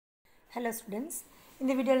Hello students,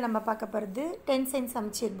 இந்த வீடியோவில் நம்ம பார்க்க போகிறது 10th Science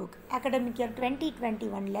Samacheer book academic year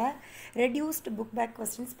 2021ல reduced book back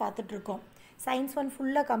questions பார்த்துட்ருக்கோம். Science 1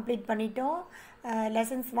 ஃபுல்லாக கம்ப்ளீட் பண்ணிட்டோம்.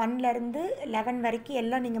 lessons 1லேருந்து 11 வரைக்கும்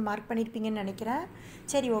எல்லாம் நீங்கள் மார்க் பண்ணியிருப்பீங்கன்னு நினைக்கிறேன்.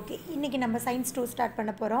 சரி ஓகே, இன்றைக்கி நம்ம சயின்ஸ் 2 ஸ்டார்ட்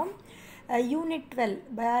பண்ண போகிறோம். Unit 12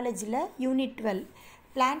 பயாலஜியில் unit 12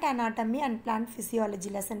 plant anatomy and plant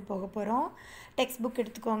physiology lesson போக போகிறோம். டெக்ஸ்ட் புக்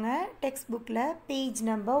எடுத்துக்கோங்க. டெக்ஸ்ட் புக்கில் பேஜ்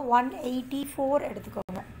நம்பர் 184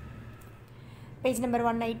 எடுத்துக்கோங்க. Page number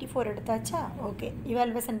 184 எடுத்தாச்சா? Okay,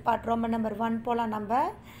 evaluation part Roman number 1 போகலாம். நம்ம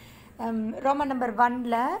ரோமன் நம்பர்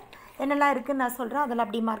 1ல் என்னெல்லாம் இருக்குதுன்னு நான் சொல்கிறேன், அதில்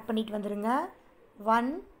அப்படி மார்க் பண்ணிட்டு வந்துடுங்க. 1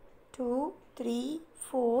 2 3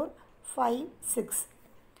 4 5 6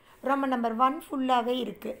 ரோமன் நம்பர் 1 ஃபுல்லாகவே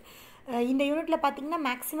இருக்குது. இந்த யூனிட்டில் பார்த்திங்கன்னா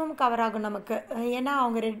மேக்ஸிமம் கவர் ஆகும் நமக்கு. ஏன்னா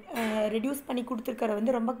அவங்க ரெடியூஸ் பண்ணி கொடுத்துருக்கிற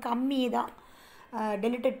வந்து ரொம்ப கம்மி தான்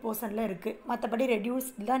டெலிட்டட் போர்ஷனில் இருக்குது. மற்றபடி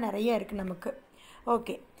ரெடியூஸ்டு தான் நிறைய இருக்குது நமக்கு.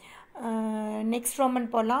 ஓகே, நெக்ஸ்ட் ரோமன்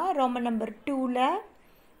போகலாம். ரோமன் நம்பர் 2ல்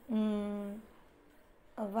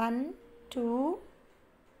 1 2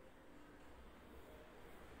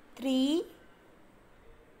 3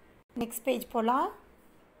 நெக்ஸ்ட் பேஜ் போகலாம்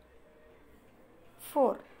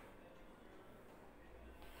 4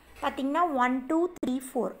 பார்த்திங்கன்னா 1 2 3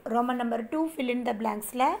 4 ரோமன் நம்பர் 2 ஃபில் இன் த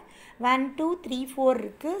பிளாங்க்ஸில் 1 2 3 4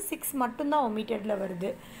 இருக்குது. 6 மட்டும்தான் ஒமிட்டடில் வருது,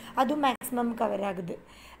 அதுவும் மேக்ஸிமம் கவர் ஆகுது.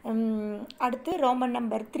 அடுத்து ரோமன்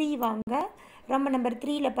நம்பர் 3 வாங்க. ரோமன் நம்பர்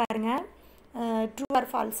 3ல் பாருங்கள், ட்ரூ ஆர்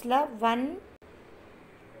ஃபால்ஸில் 1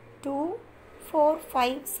 2 4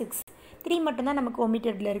 5 6 3 மட்டும்தான் நமக்கு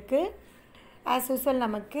ஒமிட்டடில் இருக்குது. ஆஸ் யூஸ்வல்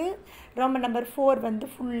நமக்கு ரோமன் நம்பர் 4 வந்து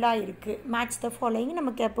ஃபுல்லாக இருக்குது. மேட்ச் த ஃபாலோயிங்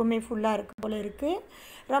நமக்கு எப்போவுமே ஃபுல்லாக இருக்குது போல் இருக்குது.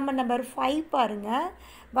 ரோமன் நம்பர் 5 பாருங்கள்,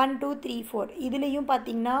 1 2 3 4 இதுலேயும்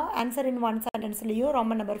பார்த்திங்கன்னா answer in one சென்டென்ஸ்லேயும்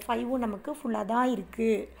Roman number 5ம் நமக்கு ஃபுல்லாக தான்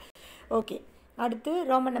இருக்குது. ஓகே, அடுத்து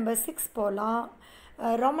ரோமன் நம்பர் 6 போகலாம்.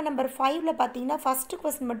 ரோமன் நம்பர் 5ல் பார்த்திங்கன்னா ஃபஸ்ட்டு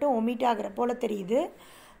கொஸ்டின் மட்டும் ஒமிட் ஆகிற போல் தெரியுது.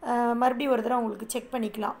 மறுபடியும் ஒரு தடவை உங்களுக்கு செக்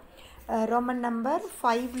பண்ணிக்கலாம். ரோமன் நம்பர்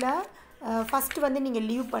 5ல் ஃபஸ்ட்டு வந்து நீங்கள்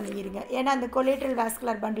லீவ் பண்ணிடுங்க, ஏன்னா அந்த கொலேட்ரல்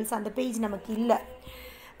வாஸ்குலர் பண்டில்ஸ் அந்த பேஜ் நமக்கு இல்லை.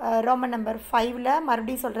 ரோமன் நம்பர் 5ல்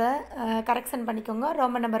மறுபடியும் சொல்கிறேன், கரெக்ஷன் பண்ணிக்கோங்க.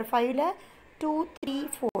 ரோமன் நம்பர் 5ல் 2 3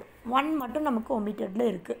 4 1 மட்டும் நமக்கு ஒமிட்டடில்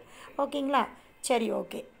இருக்குது. ஓகேங்களா? சரி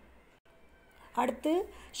ஓகே, அடுத்து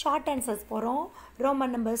ஷார்ட் ஆன்சர்ஸ் போகிறோம்.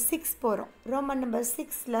 ரோமன் நம்பர் 6 போகிறோம். ரோமன் நம்பர்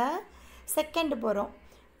 6ல் செகண்ட் போகிறோம்.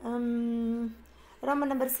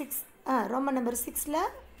 ரோமன் நம்பர் 6ல்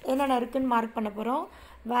என்னென்ன இருக்குதுன்னு மார்க் பண்ண போகிறோம்.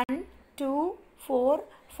 1 2 4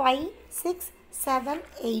 5 6 7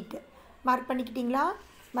 8 மார்க் பண்ணிக்கிட்டிங்களா?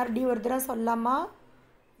 மறுபடியும் ஒரு தடவை சொல்லலாமா?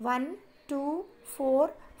 1 2 4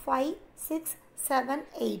 5 6 7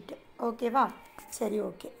 8 ஓகேவா? சரி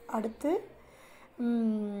ஓகே, அடுத்து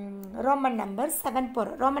ரோமன் நம்பர் 7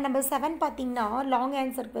 போகிறோம். ரோமன் நம்பர் 7 பார்த்திங்கன்னா லாங்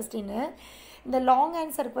ஆன்சர் கொஸ்டின். இந்த லாங்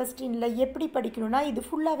ஆன்சர் கொஸ்டினில் எப்படி படிக்கணும்னா இது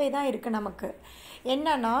ஃபுல்லாகவே தான் இருக்குது நமக்கு.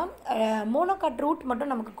 என்னன்னா மோனோகாட் ரூட்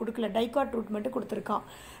மட்டும் நமக்கு கொடுக்கல, டைகாட் ரூட் மட்டும் கொடுத்துருக்கான்.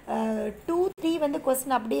 2 3 வந்து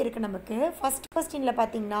கொஸ்டின் அப்படியே இருக்குது நமக்கு. ஃபஸ்ட் கொஸ்டினில்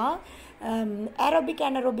பார்த்திங்கன்னா ஏரோபிக்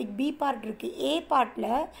அனரோபிக் பி பார்ட் இருக்குது. ஏ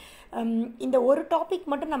பார்ட்டில் இந்த ஒரு டாபிக்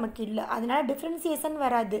மட்டும் நமக்கு இல்லை, அதனால் டிஃப்ரென்சியேஷன்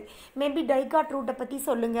வராது. மேபி டைகாட் ரூட்டை பற்றி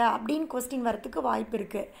சொல்லுங்கள் அப்படின்னு கொஸ்டின் வரத்துக்கு வாய்ப்பு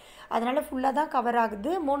இருக்குது. அதனால் ஃபுல்லாக தான் கவர்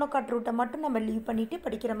ஆகுது. மோனோகாட் ரூட்டை மட்டும் நம்ம லீவ் பண்ணிவிட்டு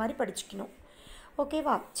படிக்கிற மாதிரி படிச்சுக்கணும்.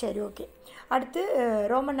 ஓகேவா? சரி ஓகே, அடுத்து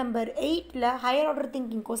Roman number 8ல் higher order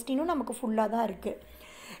thinking கொஸ்டினும் நமக்கு ஃபுல்லாக தான் இருக்குது.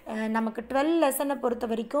 நமக்கு 12 லெசனை பொறுத்த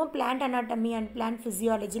வரைக்கும் plant anatomy and plant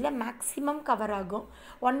ஃபிசியாலஜியில் maximum cover ஆகும்.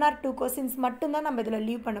 1 or 2 கொஸ்டின்ஸ் மட்டும்தான் நம்ம இதில்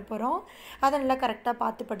லீவ் பண்ண போகிறோம். அதை நல்லா கரெக்டாக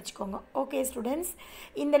பார்த்து படிச்சுக்கோங்க. ஓகே ஸ்டூடெண்ட்ஸ்,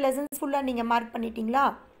 இந்த லெசன்ஸ் ஃபுல்லாக நீங்கள் மார்க் பண்ணிட்டீங்களா?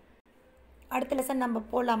 அடுத்த லெசன் நம்ம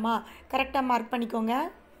போகலாமா? கரெக்டாக மார்க் பண்ணிக்கோங்க.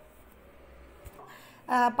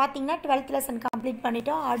 பார்த்திங்கன்னா 12th லெசன் கம்ப்ளீட்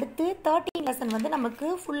பண்ணிட்டோம். அடுத்து 13 லெசன் வந்து நமக்கு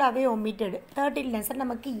ஃபுல்லாகவே ஒமிட்டடு. 13 லெசன்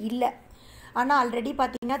நமக்கு இல்லை, ஆனால் ஆல்ரெடி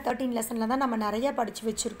பார்த்திங்கன்னா 13 லெசனில் தான் நம்ம நிறைய படித்து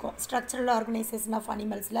வச்சுருக்கோம் ஸ்ட்ரக்சரல் ஆர்கனைசேஷன் ஆஃப்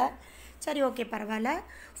அனிமல்ஸில். சரி ஓகே, பரவாயில்ல.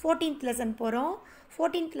 14th லெசன் போகிறோம்.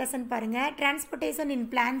 14th லெசன் பாருங்கள், transportation in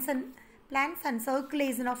plants and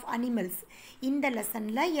circulation of animals. இந்த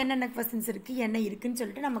லெசனில் என்னென்ன கொஸ்டின்ஸ் இருக்குது என்ன இருக்குதுன்னு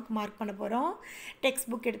சொல்லிட்டு நமக்கு மார்க் பண்ண போகிறோம். டெக்ஸ்ட்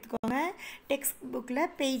புக் எடுத்துக்கோங்க. டெக்ஸ்ட் புக்கில்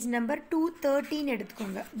பேஜ் நம்பர் 213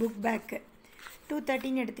 எடுத்துக்கோங்க. Book bag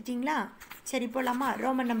 213 எடுத்துட்டிங்களா? சரி போகலாமா?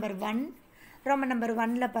 Roman number 1. ரோமன் நம்பர்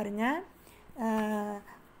 1ல் பாருங்கள்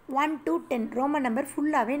 1 to 10 ரோமன் நம்பர்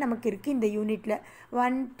ஃபுல்லாகவே நமக்கு இருக்குது இந்த யூனிட்டில்.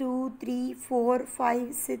 1 2 3 4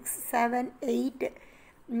 5 6 7 8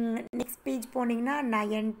 நெக்ஸ்ட் பேஜ் போனீங்கன்னா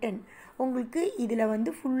 9 10 உங்களுக்கு இதில் வந்து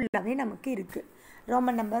ஃபுல்லாகவே நமக்கு இருக்குது.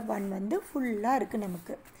 ரோமன் நம்பர் 1 வந்து ஃபுல்லாக இருக்குது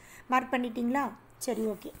நமக்கு. மார்க் பண்ணிட்டீங்களா? சரி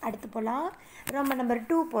ஓகே, அடுத்து போகலாம். ரோமன் நம்பர்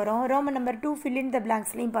 2 போகிறோம். ரோமன் நம்பர் 2 ஃபில் இன் த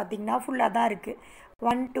பிளாங்க்ஸ்லையும் பார்த்திங்கன்னா ஃபுல்லாக தான் இருக்குது.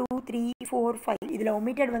 1 2 3 4 5 இதில்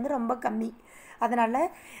omitted வந்து ரொம்ப கம்மி. அதனால்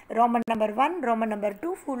ரோமன் நம்பர் 1 ரோமன் நம்பர்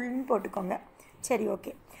 2 ஃபுல்னு போட்டுக்கோங்க. சரி,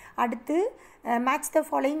 ஓகே. அடுத்து மேட்ச் த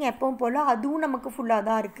ஃபாலோயிங் எப்பவும் போல் அதுவும் நமக்கு ஃபுல்லாக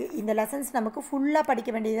தான் இருக்குது. இந்த லெசன்ஸ் நமக்கு ஃபுல்லாக படிக்க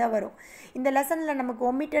வேண்டியதாக வரும். இந்த லெசனில் நமக்கு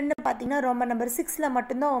ஒமிட்டட்னு பார்த்திங்கன்னா ரோமன் நம்பர் 6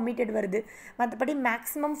 மட்டும்தான் ஒமிட்டட் வருது. மற்றபடி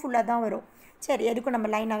மேக்ஸிமம் ஃபுல்லாக தான் வரும். சரி, எதுக்கும் நம்ம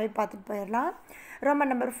லைனாகவே பார்த்துட்டு போயிடலாம்.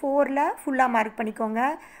 ரோமன் நம்பர் 4ல் ஃபுல்லாக மார்க் பண்ணிக்கோங்க.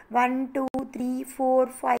 1 2 3 4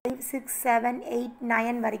 5 6 7 8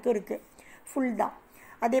 9 வரைக்கும் இருக்குது, ஃபுல் தான்.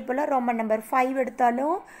 அதே போல் ரோமன் நம்பர் 5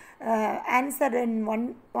 எடுத்தாலும் ஆன்சர் இன்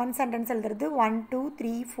ஒன் சென்டென்ஸ் எழுதுறது 1 2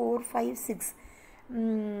 3 4 5 6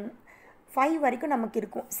 5 வரைக்கும் நமக்கு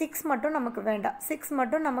இருக்கும். 6 மட்டும் நமக்கு வேண்டாம். 6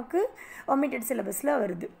 மட்டும் நமக்கு ஒமிட்டட் சிலபஸில்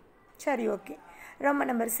வருது. சரி, ஓகே. ரோமன்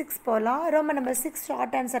நம்பர் 6 போகலாம். Roman number 6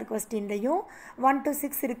 short answer கொஸ்டின்லையும் 1 to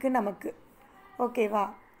 6 இருக்குது நமக்கு. ஓகேவா?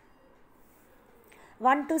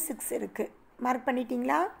 1 to 6 இருக்குது. மார்க்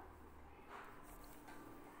பண்ணிட்டீங்களா?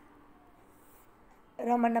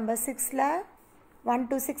 ரோமன் நம்பர் 6ல் 1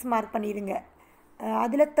 to 6 மார்க் பண்ணிடுங்க.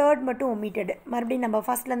 அதில் தேர்ட் மட்டும் ஒமிட்டடு. மறுபடியும் நம்ம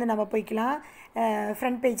ஃபஸ்ட்லேருந்து நம்ம போய்க்கலாம்.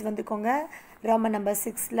 Front page வந்துக்கோங்க. Roman number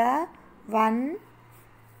 6ல் 1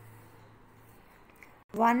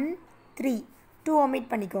 1 3 2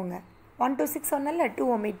 omit பண்ணிக்கோங்க. 1 to 6 சொன்னால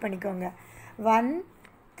 2 ஒமிட் பண்ணிக்கோங்க. 1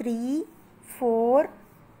 3 4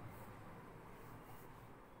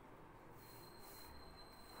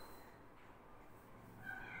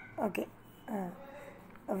 ஓகே.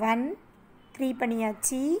 1 3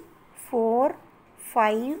 பண்ணியாச்சு. 4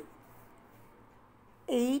 5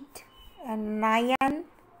 8 9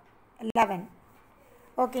 11.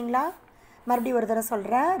 ஓகேங்களா? மறுபடியும் ஒரு தடவை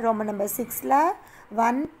சொல்கிறேன். ரோமன் நம்பர் 6ல்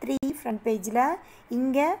 1 3 ஃப்ரண்ட் பேஜில்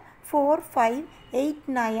இங்கே 4 5 8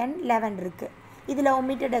 9 11 இருக்குது. இதில்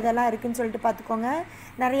ஒமிட்டட் எதெல்லாம் இருக்குதுன்னு சொல்லிட்டு பார்த்துக்கோங்க.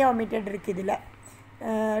 நிறைய ஒமிட்டட் இருக்குது இதில்.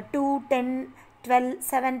 2 10 12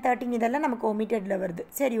 7 13 இதெல்லாம் நமக்கு ஒமிட்டடில் வருது.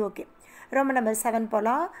 சரி, ஓகே. ரோமன் நம்பர் 7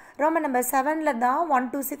 போகலாம். ரோமன் நம்பர் 7ல் தான் 1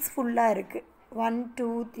 to 6 ஃபுல்லாக இருக்குது. 1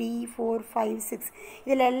 2 3 4 5 6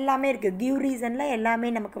 இதில் எல்லாமே இருக்குது. கிவ் ரீசனில் எல்லாமே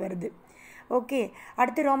நமக்கு வருது. ஓகே.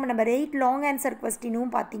 அடுத்து ரோமன் நம்பர் 8 லாங் ஆன்சர்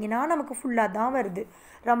கொஸ்டினும் பார்த்தீங்கன்னா நமக்கு ஃபுல்லாக தான் வருது.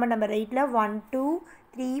 ரோமன் நம்பர் 8ல் 1 2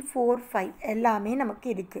 3 4 5 எல்லாமே நமக்கு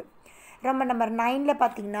இருக்குது. ரோமன் நம்பர் 9ல்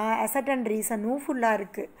பார்த்தீங்கன்னா அசட் அண்ட் ரீசனும் ஃபுல்லாக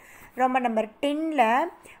இருக்குது. ரோமன் நம்பர் 10ல்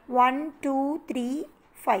 1 2 3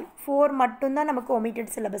 5 4 மட்டும்தான் நமக்கு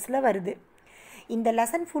ஒமிட்டட் சிலபஸில் வருது. இந்த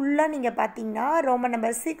லெசன் ஃபுல்லாக நீங்கள் பார்த்தீங்கன்னா ரோமன்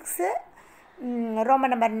நம்பர் 6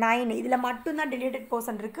 ரோமன் நம்பர் 9 இதில் மட்டும்தான் டிலீட்டட்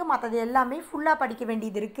போர்ஷன் இருக்குது. மற்றது எல்லாமே ஃபுல்லாக படிக்க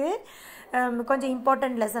வேண்டியது இருக்குது. கொஞ்சம்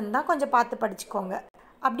இம்பார்ட்டண்ட் லெசன் தான், கொஞ்சம் பார்த்து படிச்சுக்கோங்க.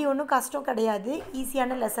 அப்படி ஒன்றும் கஷ்டம் கிடையாது,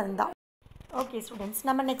 ஈஸியான லெசன் தான். ஓகே ஸ்டூடெண்ட்ஸ்,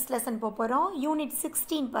 நம்ம நெக்ஸ்ட் லெசன் போகிறோம். யூனிட்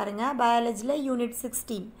 16 பாருங்கள். பயாலஜியில் unit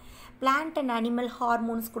 16 plant and animal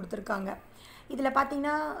hormones கொடுத்துருக்காங்க. இதில்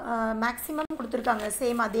பார்த்தீங்கன்னா மேக்ஸிமம் கொடுத்துருக்காங்க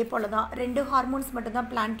சேம் அதே போல் தான். 2 ஹார்மோன்ஸ் மட்டும்தான்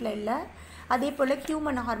பிளான்ட்டில் இல்லை. அதே போல்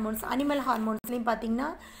ஹியூமன் ஹார்மோன்ஸ் அனிமல் ஹார்மோன்ஸ்லேயும் பார்த்தீங்கன்னா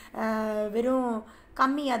வெறும்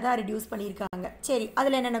கம்மியாக தான் ரெடியூஸ் பண்ணியிருக்காங்க. சரி,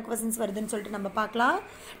 அதில் என்னென்ன கொஸ்டின்ஸ் வருதுன்னு சொல்லிட்டு நம்ம பார்க்கலாம்.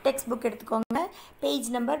 டெக்ஸ்ட் புக் எடுத்துக்கோங்க. பேஜ்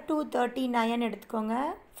நம்பர் 239 எடுத்துக்கோங்க.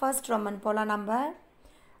 ஃபர்ஸ்ட் ரோமன் போகலாம். நம்ம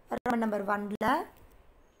ரோமன் நம்பர் 1ல்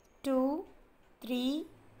 2 3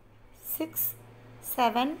 6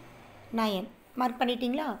 7 9 மார்க்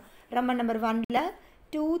பண்ணிட்டீங்களா? ரோமன் நம்பர் 1ல்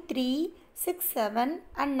 2 3 6 7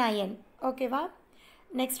 and 9. ஓகேவா?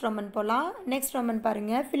 நெக்ஸ்ட் ரோமன் போகலாம். நெக்ஸ்ட் ரோமன்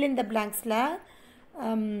பாருங்கள். ஃபில் இன் த பிளாங்க்ஸில்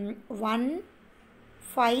 1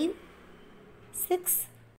 5 6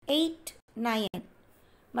 8 9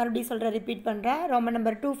 மறுபடியும் சொல்கிறேன், ரிப்பீட் பண்ணுறேன். Roman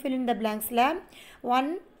number 2 fill in the பிளாங்க்ஸில்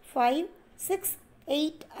 1 5 6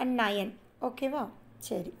 8 and 9. ஓகேவா?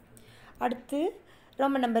 சரி, அடுத்து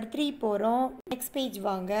ரோமன் நம்பர் 3 போகிறோம். நெக்ஸ்ட் பேஜ்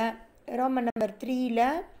வாங்க. ரோமன் நம்பர் 3ல்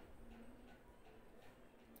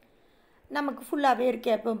நமக்கு ஃபுல்லாகவே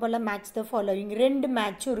இருக்குது. எப்போ போல் மேட்ச் த ஃபாலோவிங் 2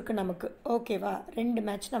 மேட்சும் இருக்குது நமக்கு. ஓகேவா? 2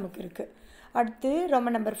 மேட்ச் நமக்கு இருக்குது. அடுத்து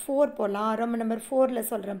ரோமன் நம்பர் 4 போகலாம். ரோமன் நம்பர் 4ல்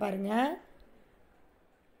சொல்கிறேன் பாருங்கள்.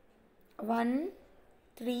 1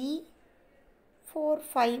 3 4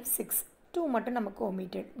 5 6 2 மட்டும் நமக்கு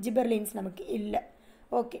ஒமிட்டட். ஜிபர்லின்ஸ் நமக்கு இல்லை.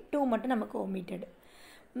 ஓகே, 2 மட்டும் நமக்கு ஒமிட்டட்.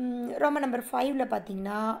 ரோமன் நம்பர் 5ல்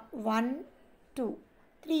பார்த்தீங்கன்னா 1 2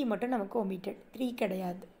 3 மட்டும் நமக்கு ஒமிட்டட். 3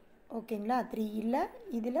 கிடையாது. ஓகேங்களா? 3 இல்லை,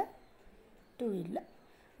 இதில் 2 இல்லை.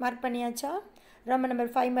 மார்க் பண்ணியாச்சா? ரோமன்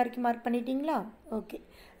நம்பர் 5 வரைக்கும் மார்க் பண்ணிட்டீங்களா? ஓகே.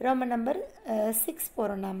 ரோமன் நம்பர் 6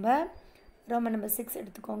 போகிறோம். நம்ம ரோமன் நம்பர் 6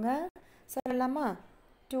 எடுத்துக்கோங்க. சொல்லலாமா?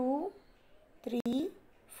 2 3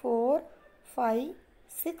 4 5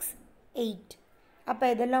 6 8 அப்போ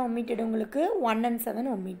இதெல்லாம் ஒமிட்டட். உங்களுக்கு 1 and 7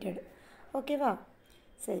 ஒமிட்டட். ஓகேவா?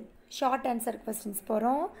 சரி, ஷார்ட் ஆன்சர் கொஸ்டின்ஸ்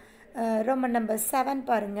போகிறோம். ரோமன் நம்பர் 7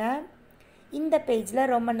 பாருங்கள். இந்த பேஜில்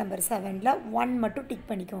ரோமன் நம்பர் 7ல் 1 மட்டும் டிக்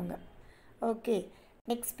பண்ணிக்கோங்க. ஓகே,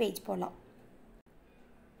 நெக்ஸ்ட் பேஜ் போகலாம்.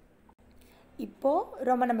 இப்போது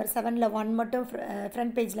ரோமன் நம்பர் 7ல் 1 மட்டும்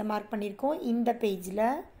ஃப்ரண்ட் பேஜில் மார்க் பண்ணியிருக்கோம். இந்த பேஜில்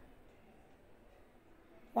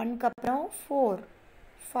 1க்கு அப்புறம் 4,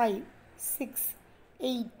 5, 6,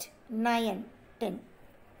 8, 9, 10.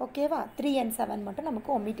 ஓகேவா? 3 and 7 மட்டும்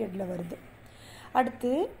நமக்கு omittedல வருது.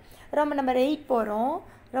 அடுத்து ரோமன் நம்பர் 8 போகிறோம்.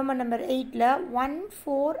 ரோமன் நம்பர் 8ல் 1,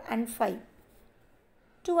 4 and 5,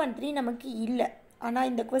 2 and 3 நமக்கு இல்லை. ஆனால்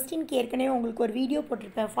இந்த கொஸ்டினுக்கு ஏற்கனவே உங்களுக்கு ஒரு வீடியோ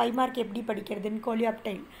போட்டிருப்பேன், 5 மார்க் எப்படி படிக்கிறதுன்னு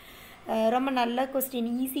கோலியாப்டைல். ரொம்ப நல்ல கொஸ்டின்,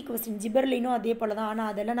 ஈஸி கொஸ்டின். ஜிபர்லினும் அதே போல் தான்,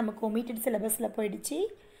 ஆனால் அதெல்லாம் நமக்கு ஒமிட்டட் சிலபஸில் போயிடுச்சு.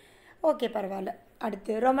 ஓகே, பரவாயில்ல.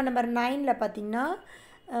 அடுத்து ரோமன் நம்பர் 9ல் பார்த்திங்கன்னா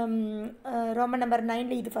ரோமன் நம்பர்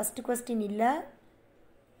 9ல் இது ஃபஸ்ட்டு கொஸ்டின் இல்லை.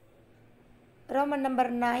 ரோமன் நம்பர்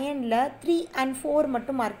 9ல் 3 and 4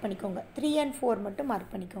 மட்டும் மார்க் பண்ணிக்கோங்க. 3 and 4 மட்டும்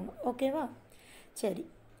மார்க் பண்ணிக்கோங்க. ஓகேவா? சரி,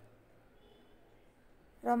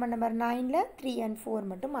 ரோமன் நம்பர் 9ல் 3 and 4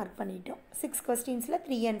 மட்டும் மார்க் பண்ணிட்டோம். 6 கொஸ்டின்ஸில்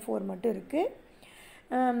 3 and 4 மட்டும் இருக்குது.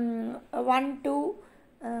 1, 2,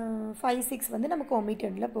 5, 6 வந்து நமக்கு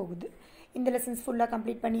ஒமிட்டடில் போகுது. இந்த லெசன்ஸ் ஃபுல்லாக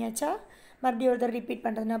கம்ப்ளீட் பண்ணியாச்சா? மறுபடியும் ஒரு தடவை ரிப்பீட்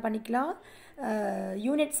பண்ணுறதுனா பண்ணிக்கலாம்.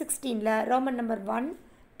 Unit 16ல் Roman number 1,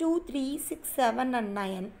 2, 3, 6, 7 and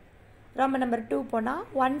 9. Roman number 2 போனால்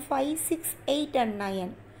 1, 5, 6, 8 and 9.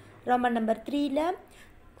 ரோமன் நம்பர் 3ல்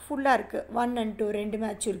ஃபுல்லாக இருக்குது, 1 and 2 ரெண்டு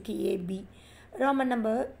மேட்ச் இருக்குது, ஏபி. ரோமன்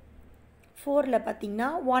நம்பர் 4ல் பார்த்திங்கன்னா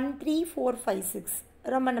 1, 3, 4, 5, 6.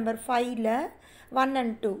 Roman number 5ல் 1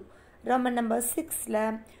 and 2. Roman number 6ல்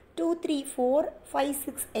 2, 3, 4, 5,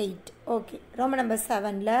 6, 8. Okay. Roman number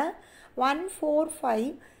 7ல் 1, 4, 5,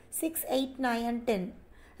 6, 8, 9 and 10.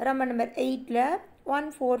 Roman number 8ல் 1,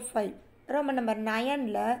 4, 5. Roman number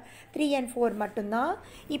 9ல் 3 and 4 மட்டும்தான்.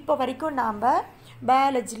 இப்போ வரைக்கும் நாம்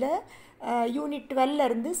பயாலஜியில் யூனிட்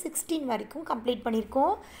 12லேருந்து 16 வரைக்கும் கம்ப்ளீட்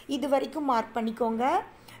பண்ணியிருக்கோம். இது வரைக்கும் மார்க் பண்ணிக்கோங்க.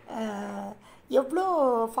 எவ்வளோ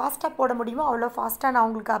ஃபாஸ்ட்டாக போட முடியுமோ அவ்வளோ ஃபாஸ்ட்டாக நான்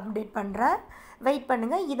உங்களுக்கு அப்டேட் பண்ணுறேன். வெயிட்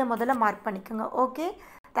பண்ணுங்கள். இதை முதல்ல மார்க் பண்ணிக்கோங்க. Okay,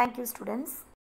 thank you students.